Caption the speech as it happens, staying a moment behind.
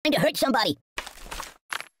Trying to hurt somebody.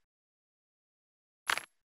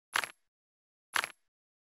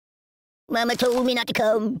 Mama told me not to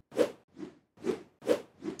come.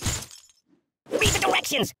 Read the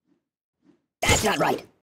directions! That's not right.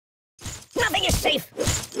 Nothing is safe.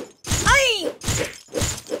 Aye!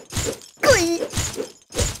 Aye!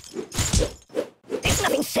 There's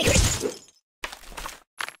nothing sacred.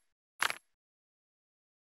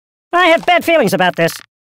 I have bad feelings about this.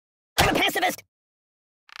 I'm a pacifist.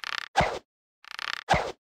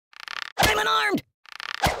 I'm unarmed.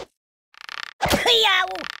 Yow!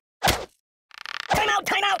 Time out!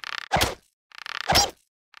 Time out!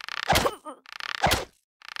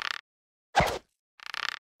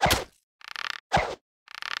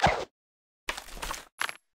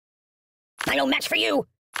 I no match for you!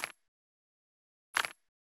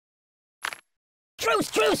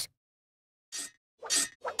 Truce! Truce!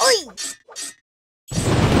 Oi!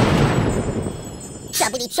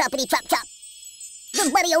 Choppity choppity chop chop! The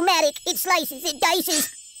Buddy-O-Matic, it slices, it dices!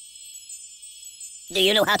 Do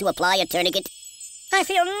you know how to apply a tourniquet? I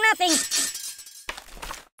feel nothing!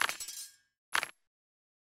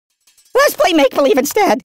 Let's play make-believe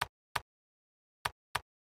instead.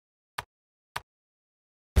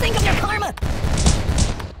 Think of your karma!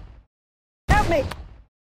 Help me!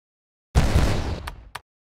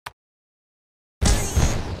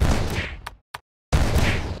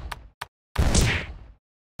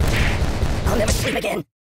 I'll never sleep again.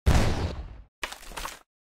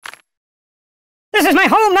 This is my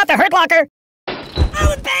home, not the Hurt Locker!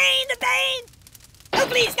 Oh, the pain! The pain! Oh,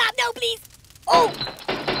 please, stop! No, please! Oh!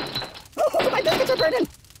 Oh, my biscuits are burning!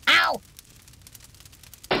 Ow!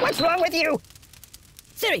 What's wrong with you?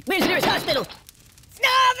 Siri, where's the nearest hospital?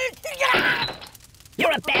 Stop!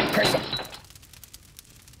 You're a bad person.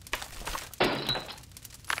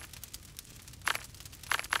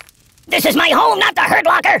 This is my home, not the Hurt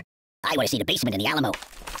Locker! I want to see the basement in the Alamo.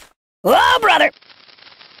 Oh, brother!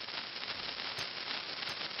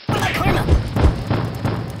 What about karma?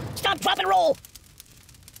 Stop, drop, and roll!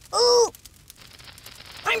 Ooh!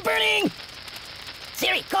 I'm burning!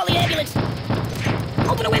 Siri, call the ambulance!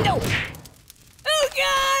 Open a window! Oh,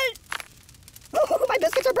 God! Oh, my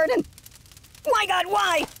biscuits are burning! My God,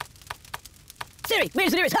 why? Siri,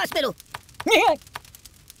 where's the nearest hospital? Make it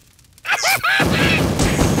stop,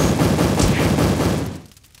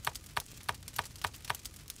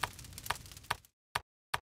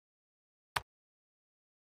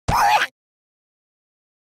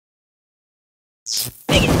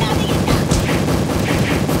 make it stop!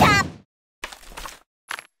 Stop!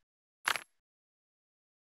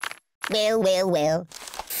 Well.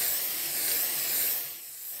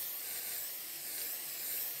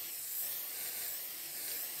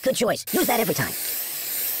 Good choice. Use that every time.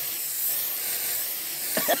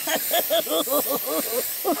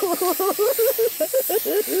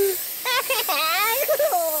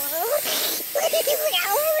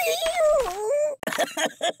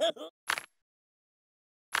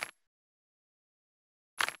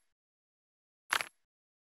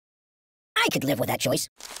 I could live with that choice.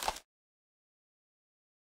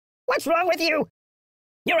 What's wrong with you?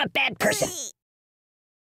 You're a bad person.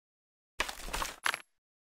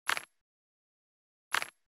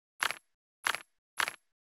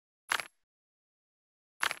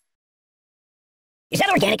 Is that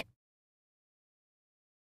organic?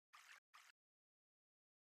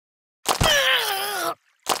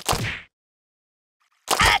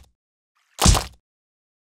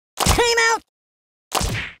 Time out!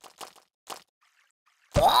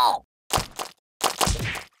 Oh!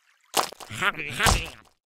 I'm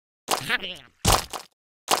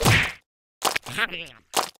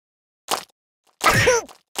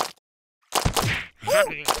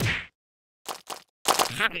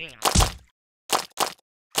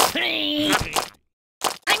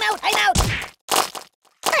out!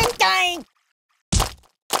 I'm dying!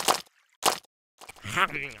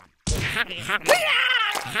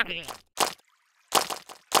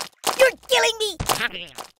 You're killing me!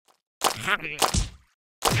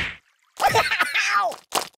 Ow!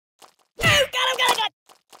 No, got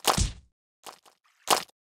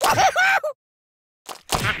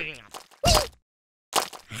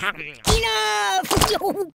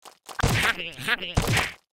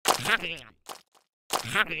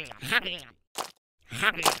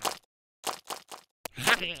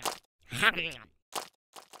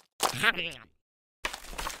him!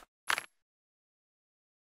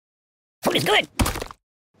 Food is good!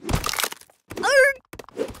 No!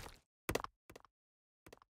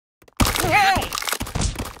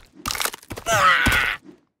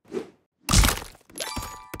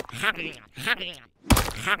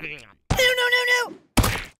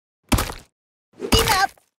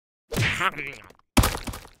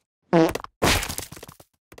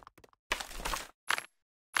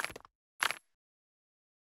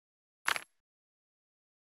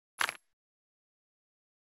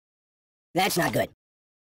 That's not good.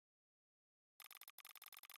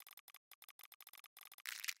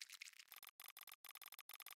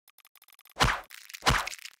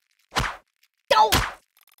 No!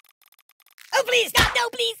 Oh, please, stop! No,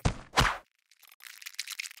 please!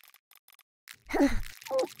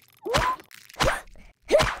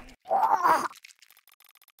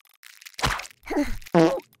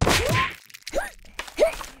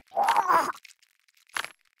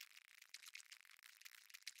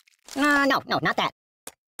 No, not that.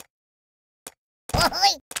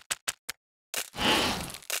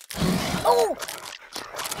 Oh!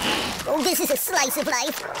 Oh, this is a slice of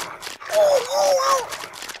life. Oh!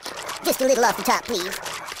 Just a little off the top, please.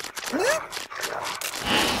 Hmm?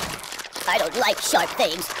 I don't like sharp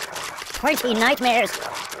things. 20 nightmares.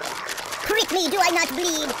 Prick me, do I not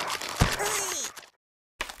bleed?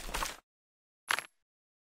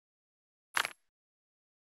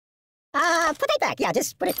 Put it back. Yeah,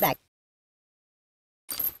 just put it back.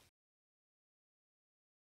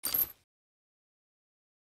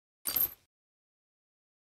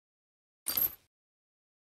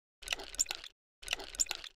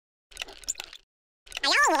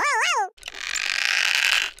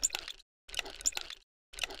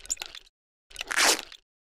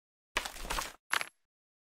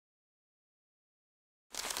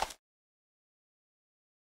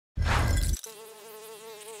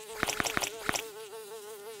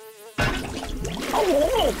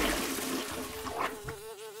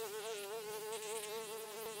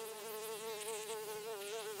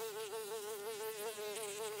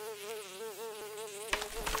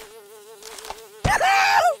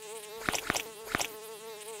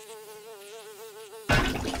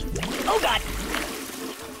 Oh, God!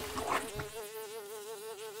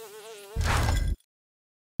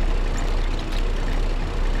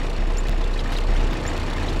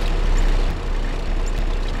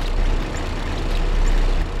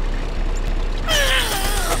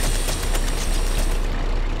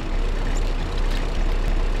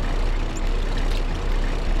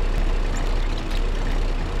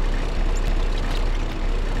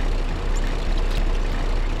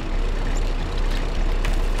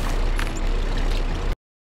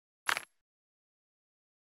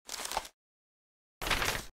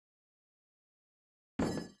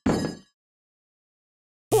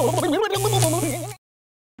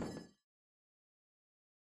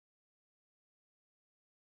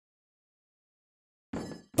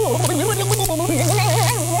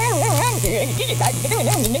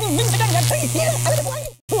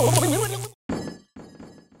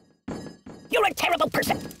 You're a terrible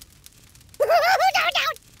person.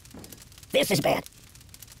 This is bad.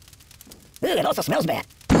 Ugh, it also smells bad.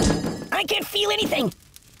 I can't feel anything.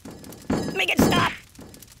 Make it stop.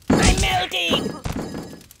 I'm melting.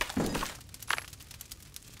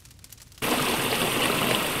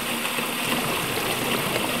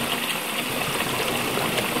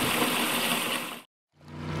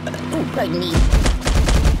 Pardon me.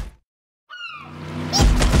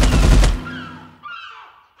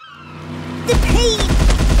 The pain!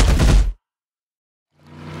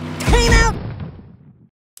 Time out!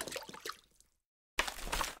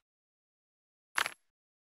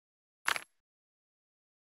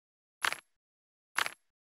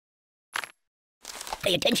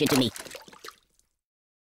 Pay attention to me.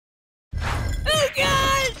 Oh,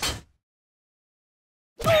 God!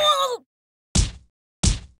 Oh!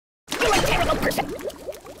 You're a terrible person.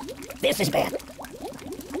 This is bad.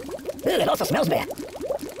 Ugh, it also smells bad.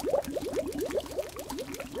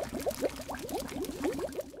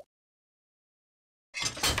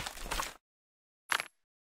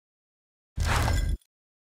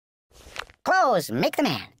 Close, make the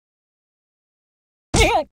man.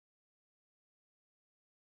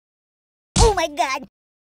 Oh my God!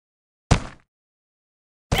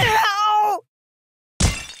 Ow!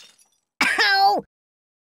 Ow!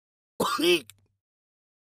 Make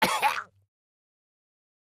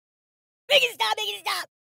it stop! Make it stop!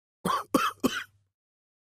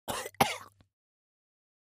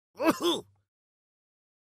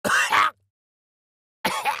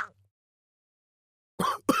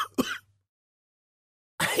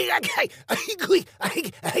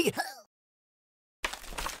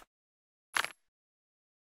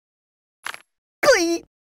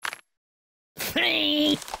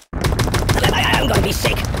 I'm gonna be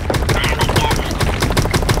sick.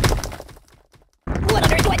 What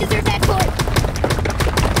on earth do I deserve that for?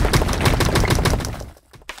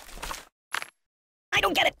 I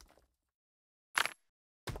don't get it.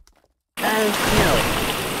 No.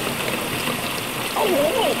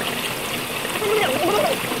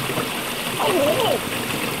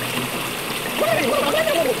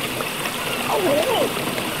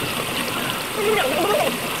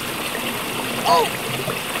 Oh!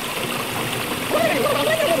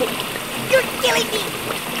 You're killing me!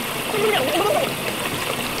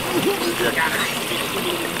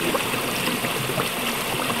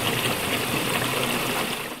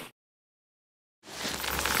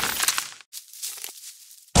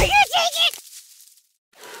 Are you taking it?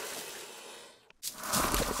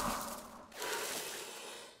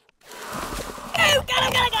 Oh, got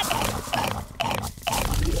him!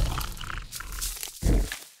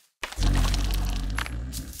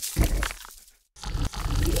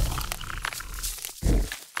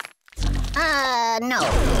 No.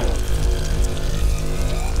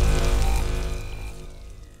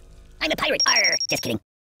 I'm a pirate. Arr! Just kidding.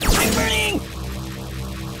 I'm burning!